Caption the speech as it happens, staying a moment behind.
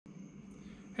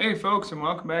Hey folks, and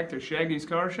welcome back to Shaggy's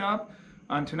Car Shop.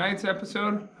 On tonight's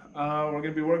episode, we're going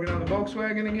to be working on the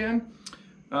Volkswagen again.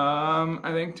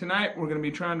 I think tonight we're going to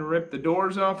be trying to rip the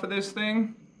doors off of this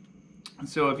thing.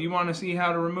 So if you want to see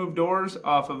how to remove doors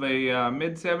off of a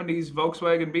mid-70s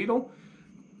Volkswagen Beetle,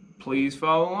 please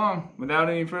follow along.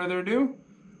 Without any further ado,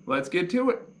 let's get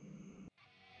to it.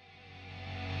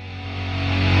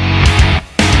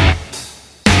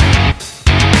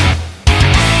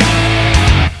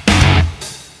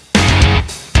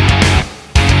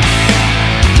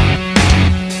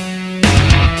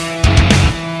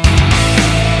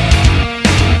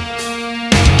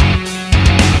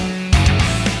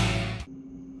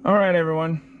 Alright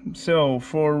everyone, so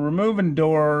for removing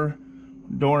door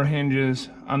hinges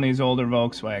on these older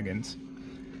Volkswagens,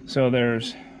 so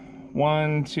there's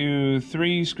 1, 2,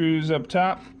 3 screws up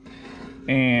top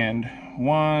and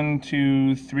 1,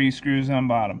 2, 3 screws on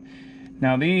bottom.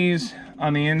 Now these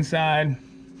on the inside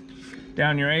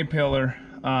down your A-pillar,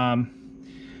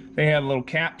 they had little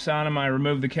caps on them. I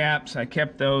removed the caps, I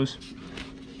kept those.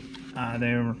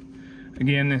 They were,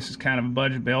 again, this is kind of a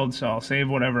budget build, so I'll save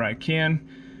whatever I can.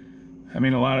 I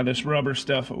mean, a lot of this rubber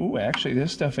stuff, ooh, actually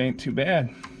this stuff ain't too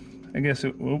bad. I guess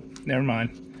it, oh, never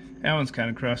mind. That one's kind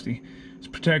of crusty. It's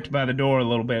protected by the door a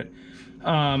little bit.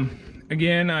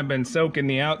 Again, I've been soaking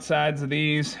the outsides of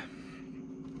these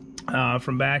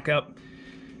from back up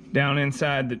down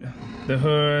inside the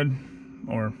hood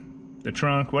or the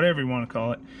trunk, whatever you want to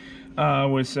call it,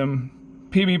 with some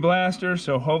PB Blaster,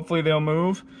 so hopefully they'll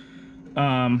move.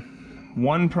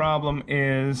 One problem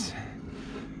is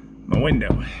my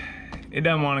window. It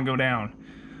doesn't want to go down.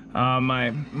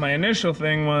 My initial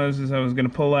thing was I was going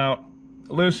to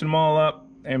loosen them all up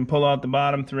and pull out the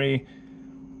bottom 3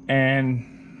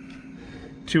 and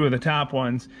 2 of the top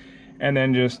ones, and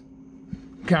then just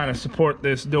kind of support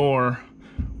this door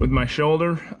with my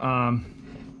shoulder.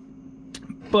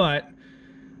 But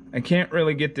I can't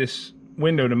really get this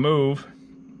window to move,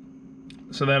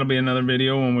 so that'll be another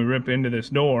video when we rip into this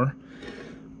door.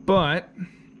 But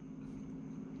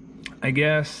I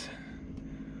guess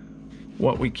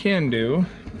what we can do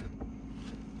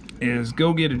is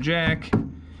go get a jack,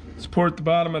 support the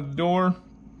bottom of the door,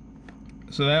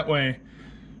 so that way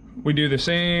we do the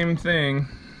same thing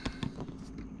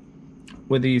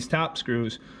with these top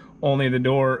screws, only the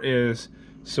door is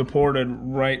supported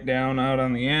right down out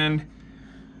on the end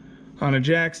on a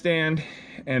jack stand,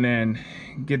 and then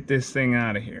get this thing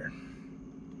out of here.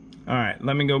 Alright,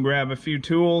 let me go grab a few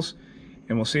tools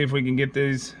and we'll see if we can get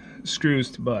these screws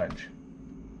to budge.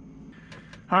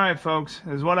 Alright folks,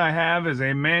 what I have is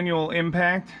a manual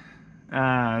impact.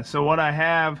 So what I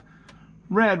have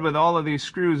read with all of these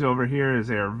screws over here is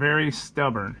they are very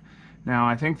stubborn. Now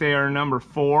I think they are number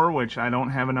 4, which I don't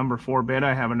have a number 4 bit,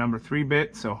 I have a number 3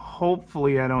 bit, so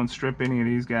hopefully I don't strip any of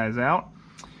these guys out.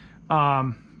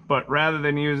 But rather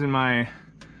than using my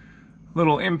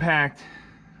little impact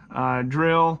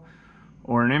drill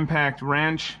or an impact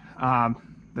wrench,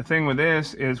 the thing with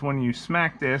this is when you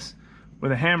smack this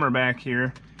with a hammer back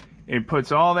here, it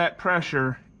puts all that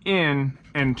pressure in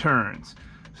and turns.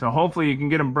 So hopefully you can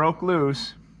get them broke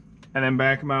loose and then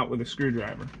back them out with a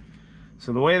screwdriver.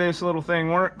 So the way this little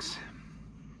thing works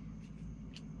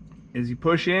is you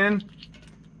push in,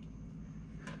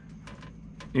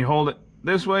 you hold it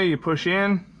this way, you push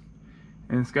in,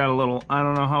 and it's got a little, I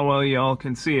don't know how well y'all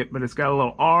can see it, but it's got a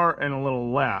little R and a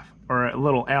little left, or a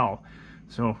little L.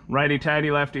 So righty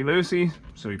tighty, lefty loosey.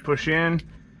 So you push in,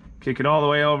 kick it all the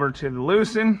way over to the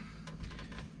loosen.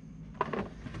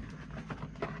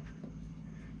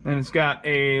 Then it's got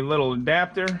a little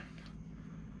adapter,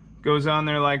 goes on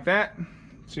there like that,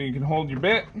 so you can hold your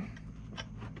bit,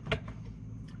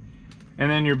 and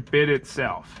then your bit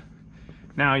itself.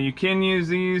 Now you can use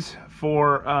these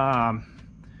for,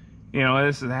 you know,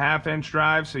 this is a 1/2 inch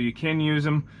drive, so you can use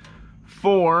them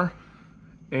for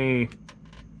a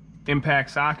impact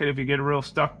socket if you get a real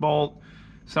stuck bolt,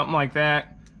 something like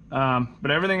that.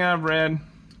 But everything I've read,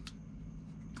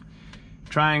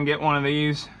 try and get one of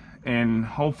these, and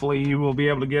hopefully you will be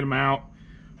able to get them out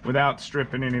without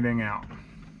stripping anything out.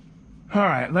 All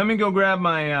right, let me go grab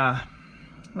my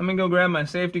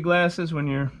safety glasses. When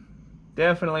you're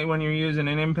using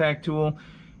an impact tool,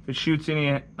 if it shoots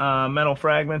any metal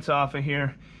fragments off of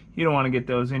here, you don't want to get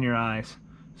those in your eyes.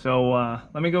 So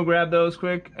let me go grab those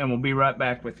quick, and we'll be right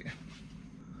back with you.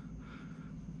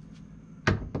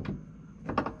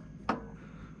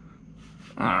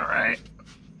 All right.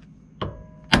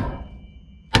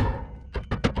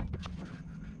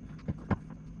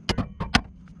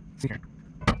 See here.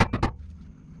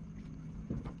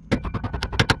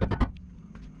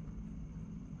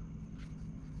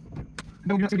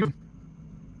 No, you're not gonna do it.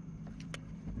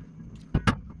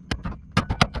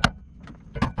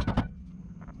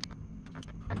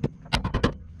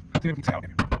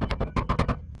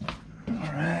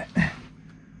 Alright.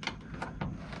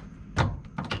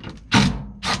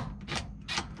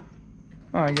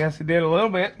 Well, I guess it did a little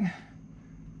bit.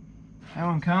 That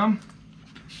one come.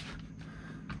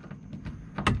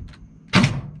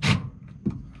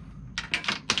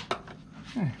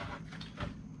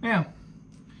 Yeah.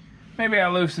 Maybe I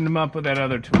loosened them up with that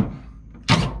other tool.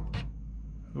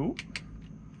 Ooh.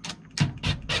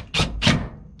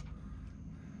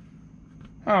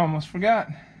 I almost forgot.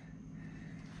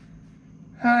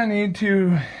 I need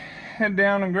to head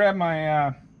down and grab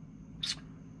my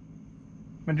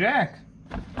my jack.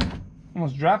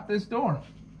 Almost dropped this door.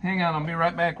 Hang on, I'll be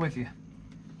right back with you.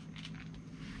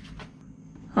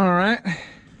 All right.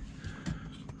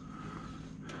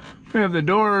 We have the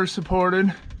door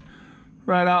supported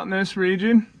right out in this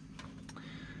region.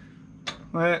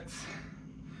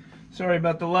 Sorry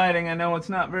about the lighting. I know it's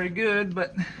not very good,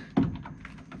 but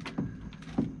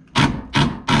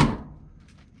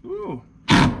ooh.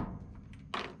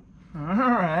 All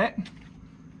right.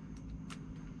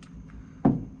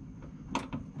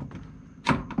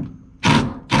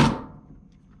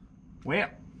 Well,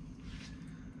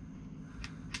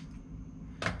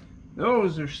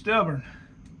 those are stubborn.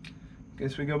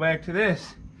 Guess we go back to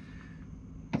this.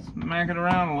 Smack it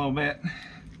around a little bit.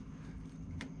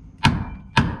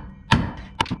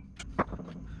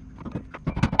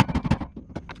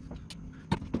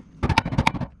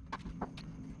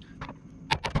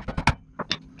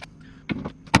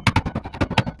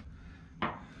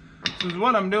 So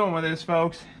what I'm doing with this,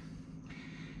 folks,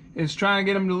 is trying to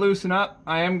get them to loosen up.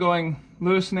 I am going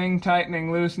loosening,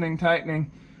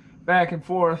 tightening, back and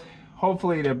forth,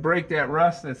 hopefully to break that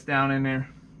rust that's down in there.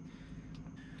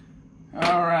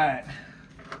 All right,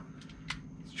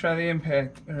 let's try the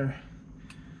impact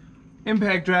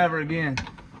driver again.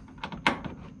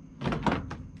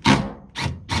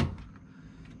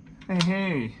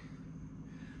 Hey,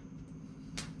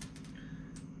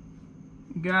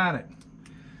 got it.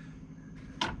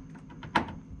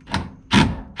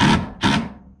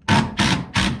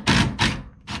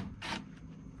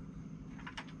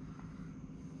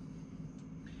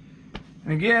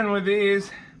 And again with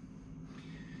these,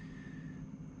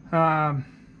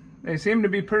 they seem to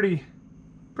be pretty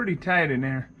tight in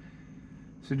there.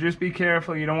 So just be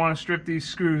careful. You don't want to strip these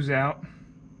screws out.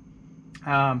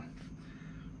 I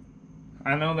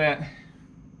know that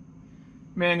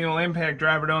manual impact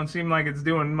driver don't seem like it's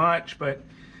doing much, but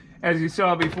as you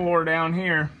saw before down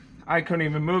here, I couldn't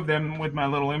even move them with my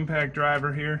little impact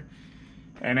driver here.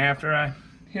 And after I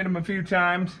hit them a few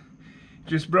times,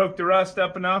 just broke the rust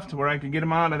up enough to where I could get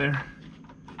them out of there.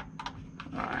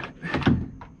 All right.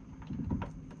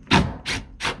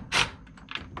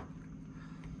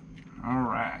 All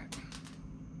right.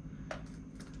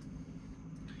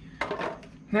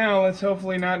 Now let's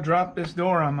hopefully not drop this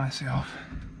door on myself.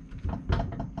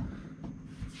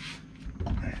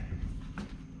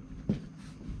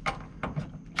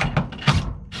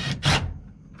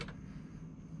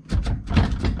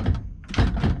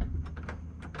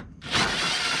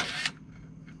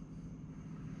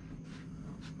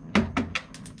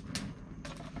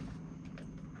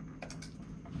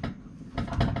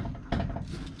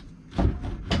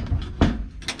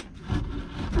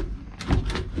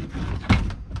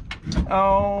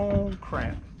 Oh,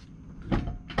 crap.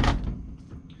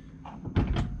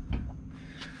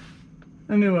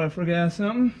 I knew I forgot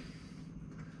something.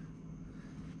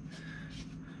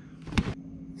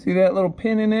 See that little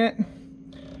pin in it?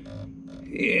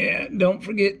 Yeah, don't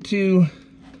forget to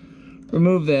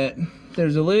remove that.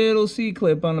 There's a little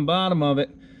C-clip on the bottom of it.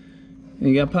 And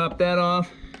you gotta pop that off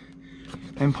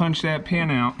and punch that pin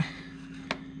out.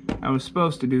 I was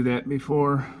supposed to do that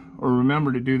before, or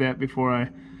remember to do that before I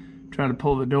try to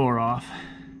pull the door off.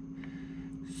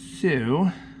 So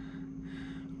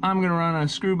I'm gonna run a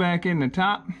screw back in the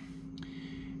top,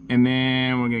 and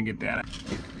then we're gonna get that out.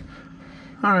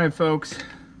 All right, folks,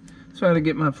 so I had to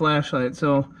get my flashlight.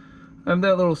 So I have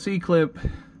that little C-clip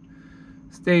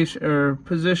station or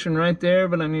position right there,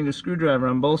 but I need a screwdriver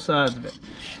on both sides of it.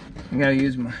 I gotta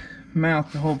use my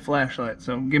mouth to hold flashlight,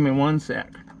 so give me 1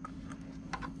 sec.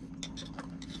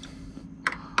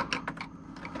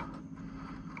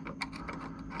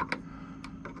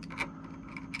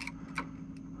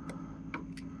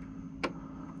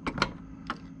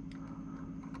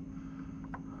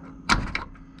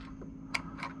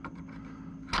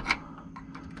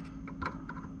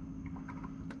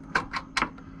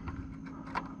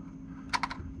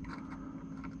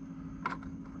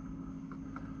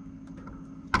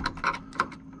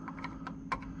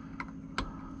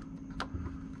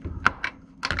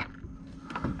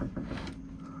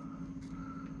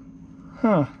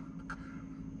 Huh.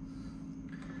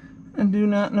 I do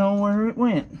not know where it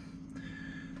went.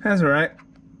 That's all right.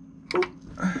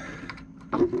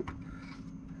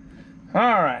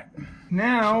 All right.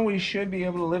 Now we should be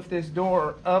able to lift this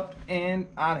door up and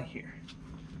out of here.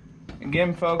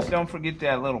 Again, folks, don't forget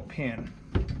that little pin.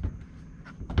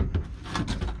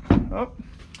 Oh.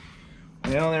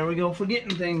 Well, there we go,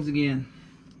 forgetting things again.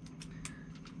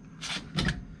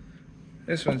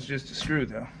 This one's just a screw,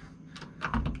 though.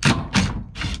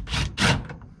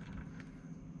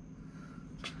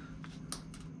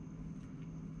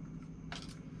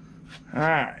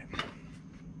 Alright.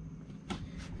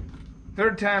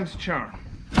 Third time's a charm.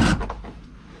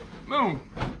 Boom.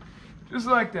 Just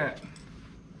like that.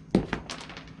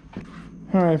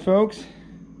 Alright, folks.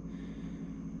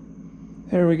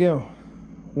 There we go.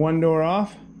 One door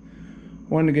off,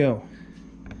 one to go.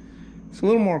 It's a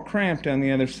little more cramped on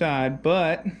the other side,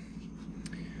 but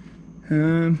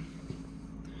yeah,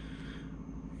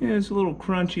 it's a little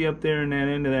crunchy up there in that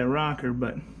end of that rocker,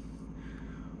 but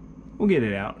we'll get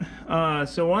it out.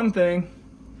 So one thing,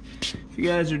 if you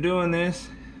guys are doing this,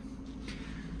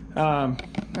 I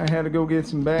had to go get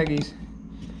some baggies.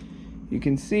 You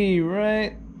can see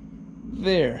right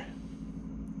there.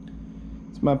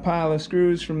 It's my pile of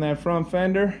screws from that front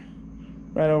fender,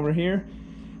 right over here.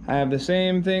 I have the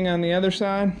same thing on the other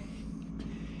side,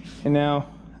 and now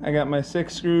I got my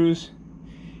 6 screws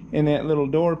in that little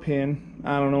door pin.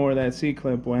 I don't know where that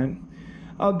C-clip went.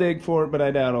 I'll dig for it, but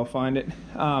I doubt I'll find it.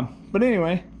 But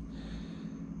anyway,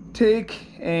 take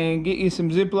and get you some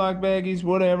Ziploc baggies,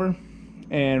 whatever,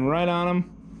 and write on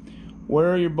them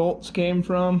where your bolts came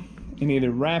from, and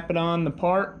either wrap it on the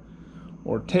part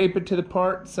or tape it to the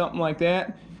part, something like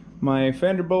that. My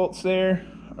fender bolts there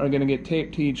are going to get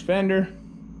taped to each fender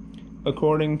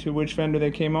according to which fender they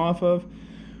came off of.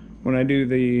 When I do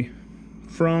the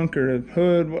frunk or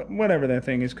hood, whatever that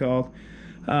thing is called,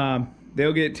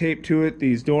 they'll get taped to it.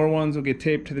 These door ones will get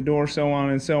taped to the door, so on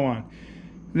and so on.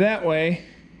 That way,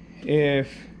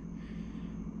 if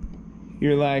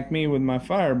you're like me with my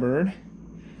Firebird,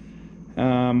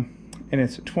 and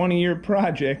it's a 20-year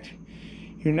project,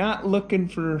 you're not looking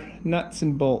for nuts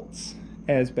and bolts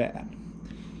as bad.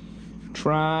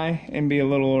 Try and be a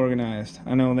little organized.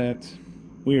 I know that's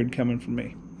weird coming from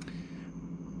me.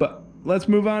 But let's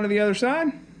move on to the other side.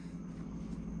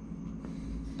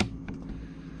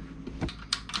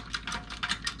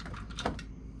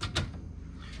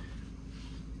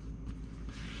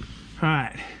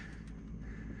 Alright.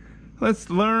 Let's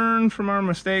learn from our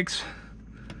mistakes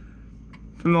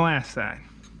from the last side.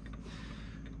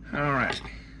 Alright.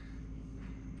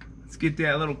 Let's get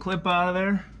that little clip out of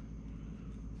there.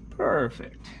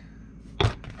 Perfect.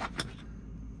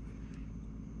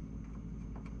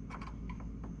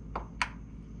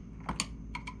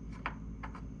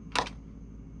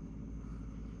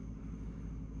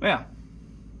 Well,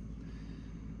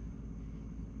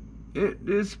 it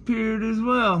disappeared as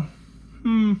well.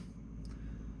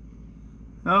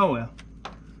 Oh well.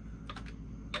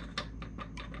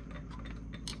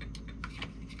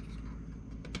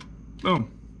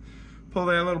 Boom. Pull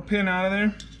that little pin out of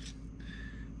there.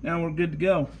 Now we're good to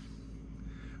go.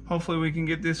 Hopefully we can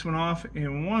get this one off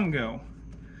in one go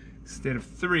instead of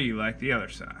 3 like the other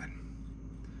side.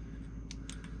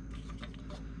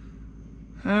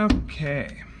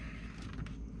 Okay.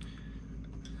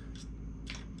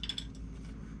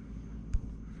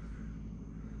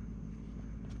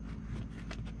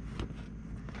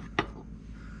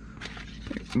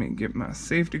 Let me get my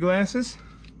safety glasses.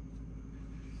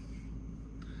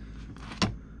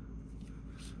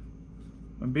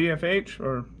 A BFH,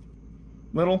 or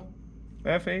little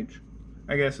FH.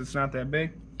 I guess it's not that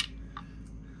big.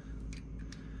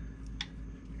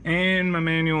 And my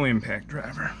manual impact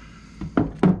driver.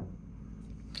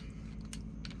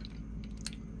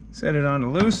 Set it on to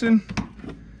loosen.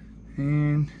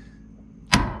 And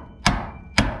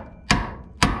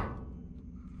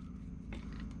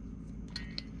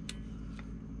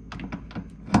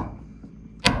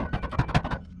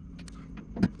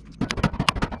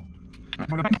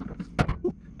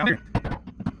out here.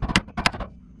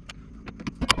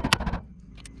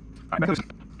 All right, back loose.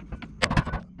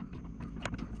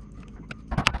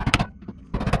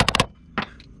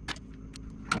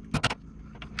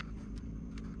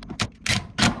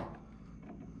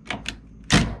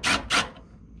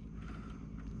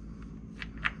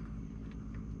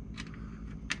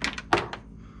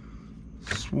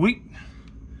 Sweet.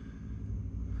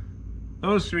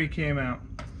 Those 3 came out.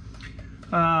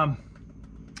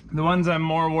 The ones I'm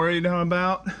more worried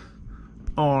about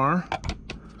are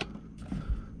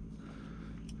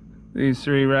these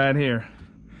 3 right here.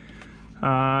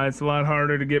 It's a lot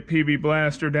harder to get PB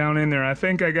Blaster down in there. I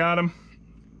think I got him,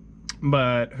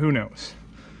 but who knows.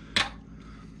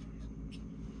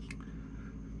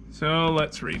 So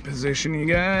let's reposition you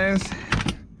guys.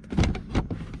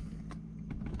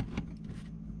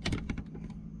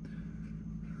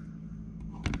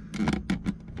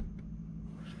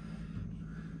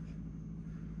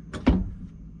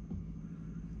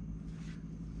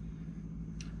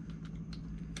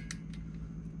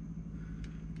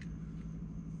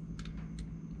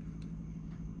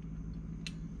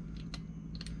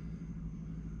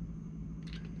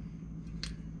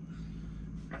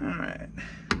 All right,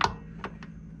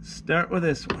 start with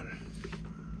this one.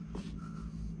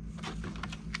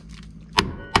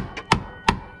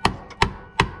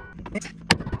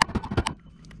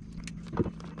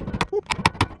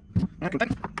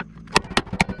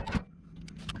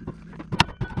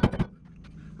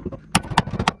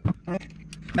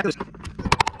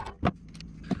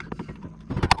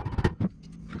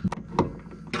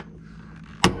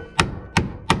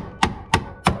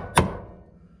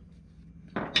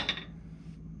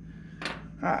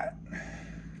 Alright,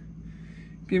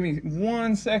 give me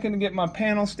 1 second to get my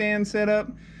panel stand set up,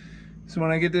 so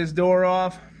when I get this door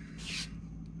off,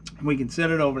 we can set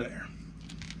it over there.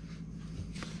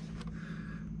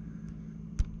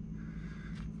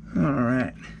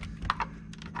 Alright.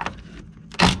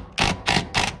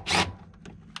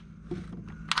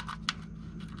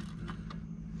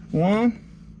 One.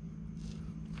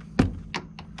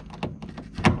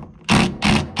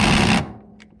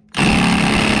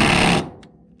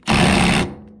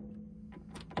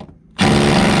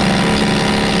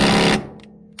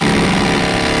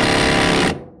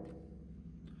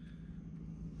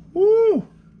 Woo!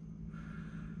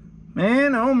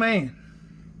 Man, oh man.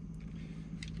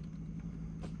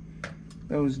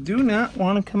 Those do not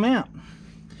want to come out.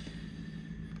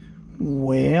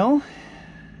 Well,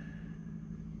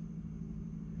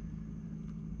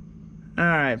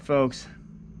 alright folks,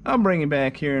 I'll bring you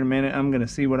back here in a minute. I'm going to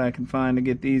see what I can find to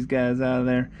get these guys out of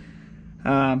there.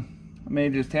 I may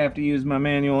just have to use my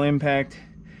manual impact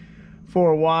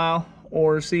for a while,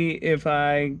 or see if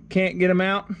I can't get them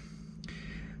out,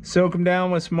 soak them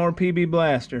down with some more PB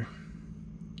Blaster.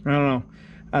 I don't know.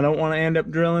 I don't want to end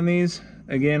up drilling these.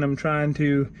 Again, I'm trying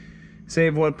to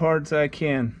save what parts I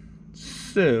can.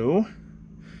 So,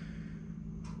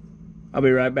 I'll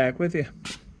be right back with you.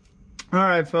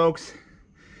 Alright folks,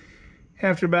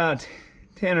 after about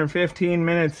 10 or 15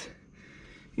 minutes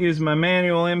using my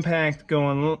manual impact,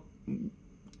 going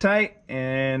tight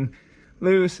and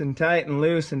loose and tight and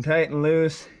loose and tight and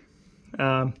loose,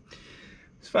 was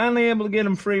finally able to get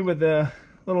them free with the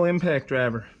little impact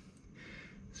driver.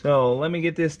 So let me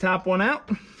get this top one out,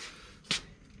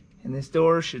 and this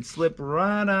door should slip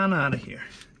right on out of here.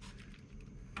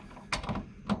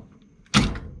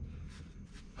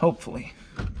 Hopefully.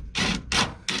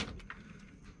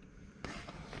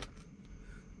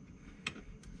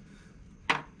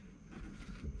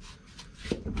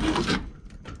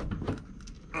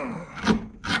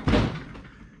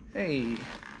 Hey,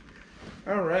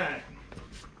 all right.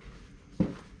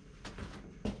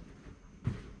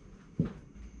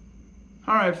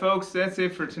 All right, folks, that's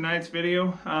it for tonight's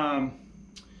video.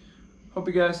 Hope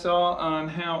you guys saw on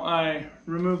how I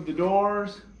removed the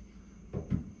doors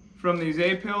from these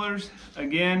A-pillars.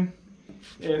 Again,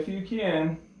 if you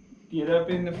can, get up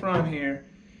in the front here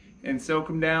and soak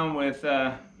them down with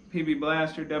PB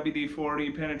Blaster,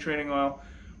 WD-40, penetrating oil,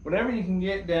 whatever you can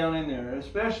get down in there,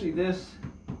 especially this,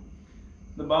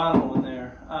 the bottom one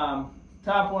there.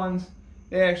 Top ones,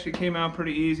 they actually came out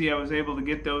pretty easy. I was able to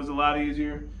get those a lot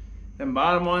easier. Them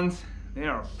bottom ones, they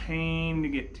are a pain to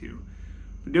get to.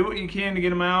 But do what you can to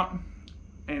get them out.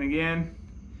 And again,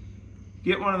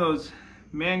 get one of those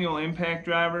manual impact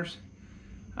drivers.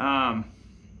 That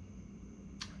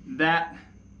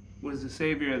was the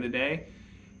savior of the day.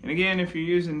 And again, if you're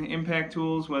using impact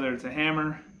tools, whether it's a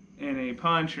hammer and a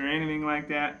punch or anything like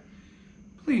that,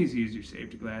 please use your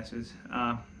safety glasses.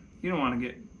 You don't want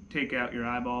to take out your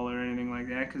eyeball or anything like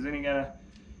that, because then you gotta,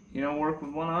 work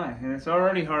with one eye, and it's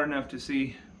already hard enough to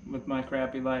see with my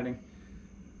crappy lighting.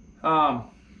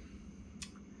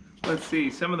 Let's see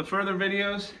some of the further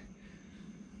videos.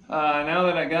 Now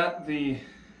that I got the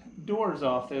doors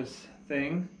off this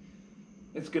thing,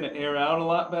 it's gonna air out a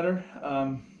lot better.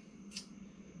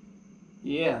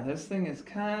 Yeah, this thing is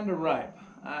kind of ripe.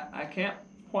 I can't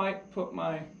quite put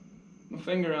my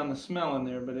finger on the smell in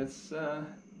there, but it's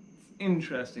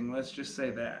interesting, let's just say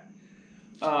that.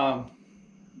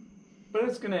 But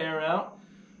it's gonna air out,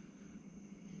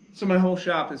 so my whole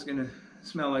shop is gonna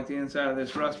smell like the inside of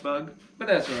this rust bug, but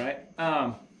that's all right.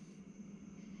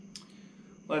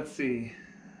 let's see.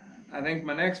 I think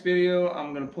my next video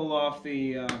I'm gonna pull off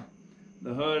the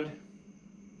hood,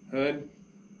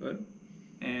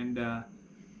 and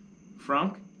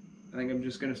frunk. I think I'm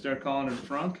just gonna start calling it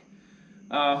frunk,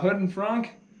 hood and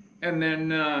frunk, and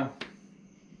then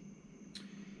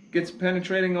get some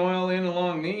penetrating oil in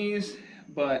along these.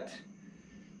 But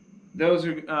those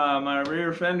are my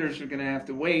rear fenders are gonna have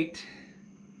to wait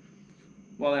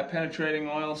while that penetrating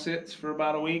oil sits for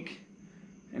about a week.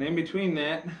 And in between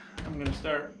that, I'm going to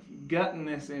start gutting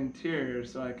this interior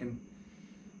so I can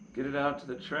get it out to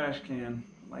the trash can,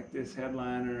 like this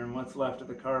headliner and what's left of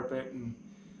the carpet. And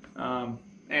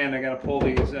I got to pull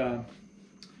these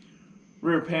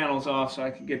rear panels off so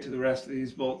I can get to the rest of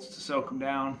these bolts to soak them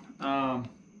down.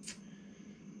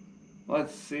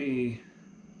 Let's see.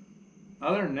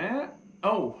 Other than that,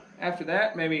 after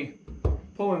that, maybe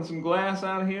pulling some glass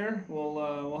out of here.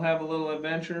 We'll have a little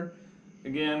adventure.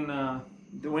 Again,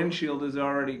 the windshield is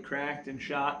already cracked and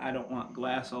shot. I don't want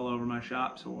glass all over my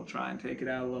shop, so we'll try and take it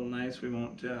out a little nice. We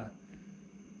won't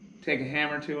take a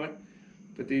hammer to it.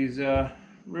 But these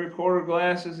rear quarter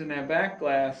glasses and that back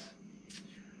glass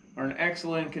are in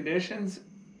excellent conditions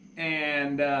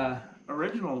and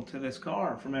original to this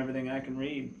car from everything I can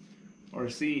read or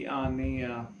see on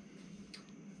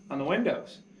the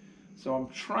windows. So I'm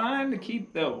trying to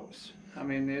keep those. I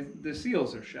mean, the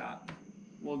seals are shot.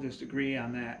 We'll just agree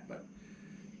on that. But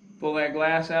pull that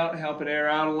glass out, help it air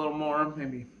out a little more,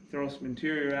 maybe throw some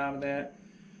interior out of that.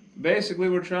 Basically,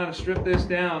 we're trying to strip this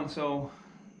down so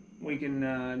we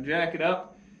can jack it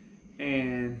up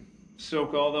and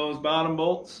soak all those bottom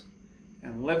bolts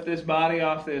and lift this body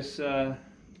off this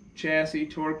chassis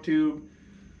torque tube.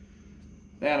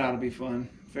 That ought to be fun,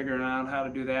 figuring out how to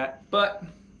do that. But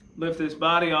lift this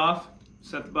body off,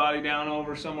 set the body down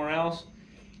over somewhere else,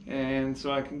 and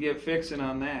so I can get fixing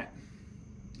on that.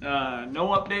 No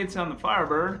updates on the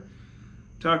Firebird.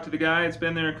 Talked to the guy, it's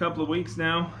been there a couple of weeks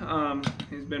now.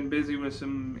 He's been busy with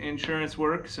some insurance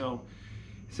work, so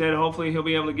he said hopefully he'll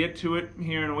be able to get to it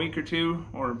here in a week or two,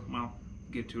 or, well,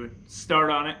 start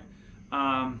on it.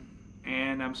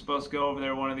 And I'm supposed to go over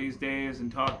there one of these days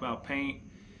and talk about paint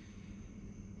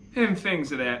and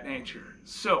things of that nature.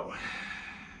 So,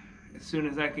 as soon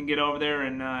as I can get over there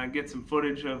and get some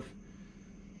footage of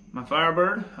my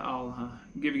Firebird, I'll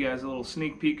give you guys a little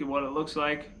sneak peek of what it looks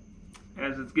like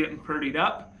as it's getting prettied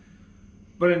up.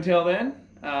 But until then,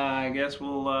 I guess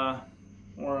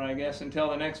until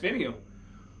the next video,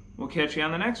 we'll catch you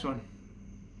on the next one.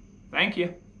 Thank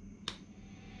you.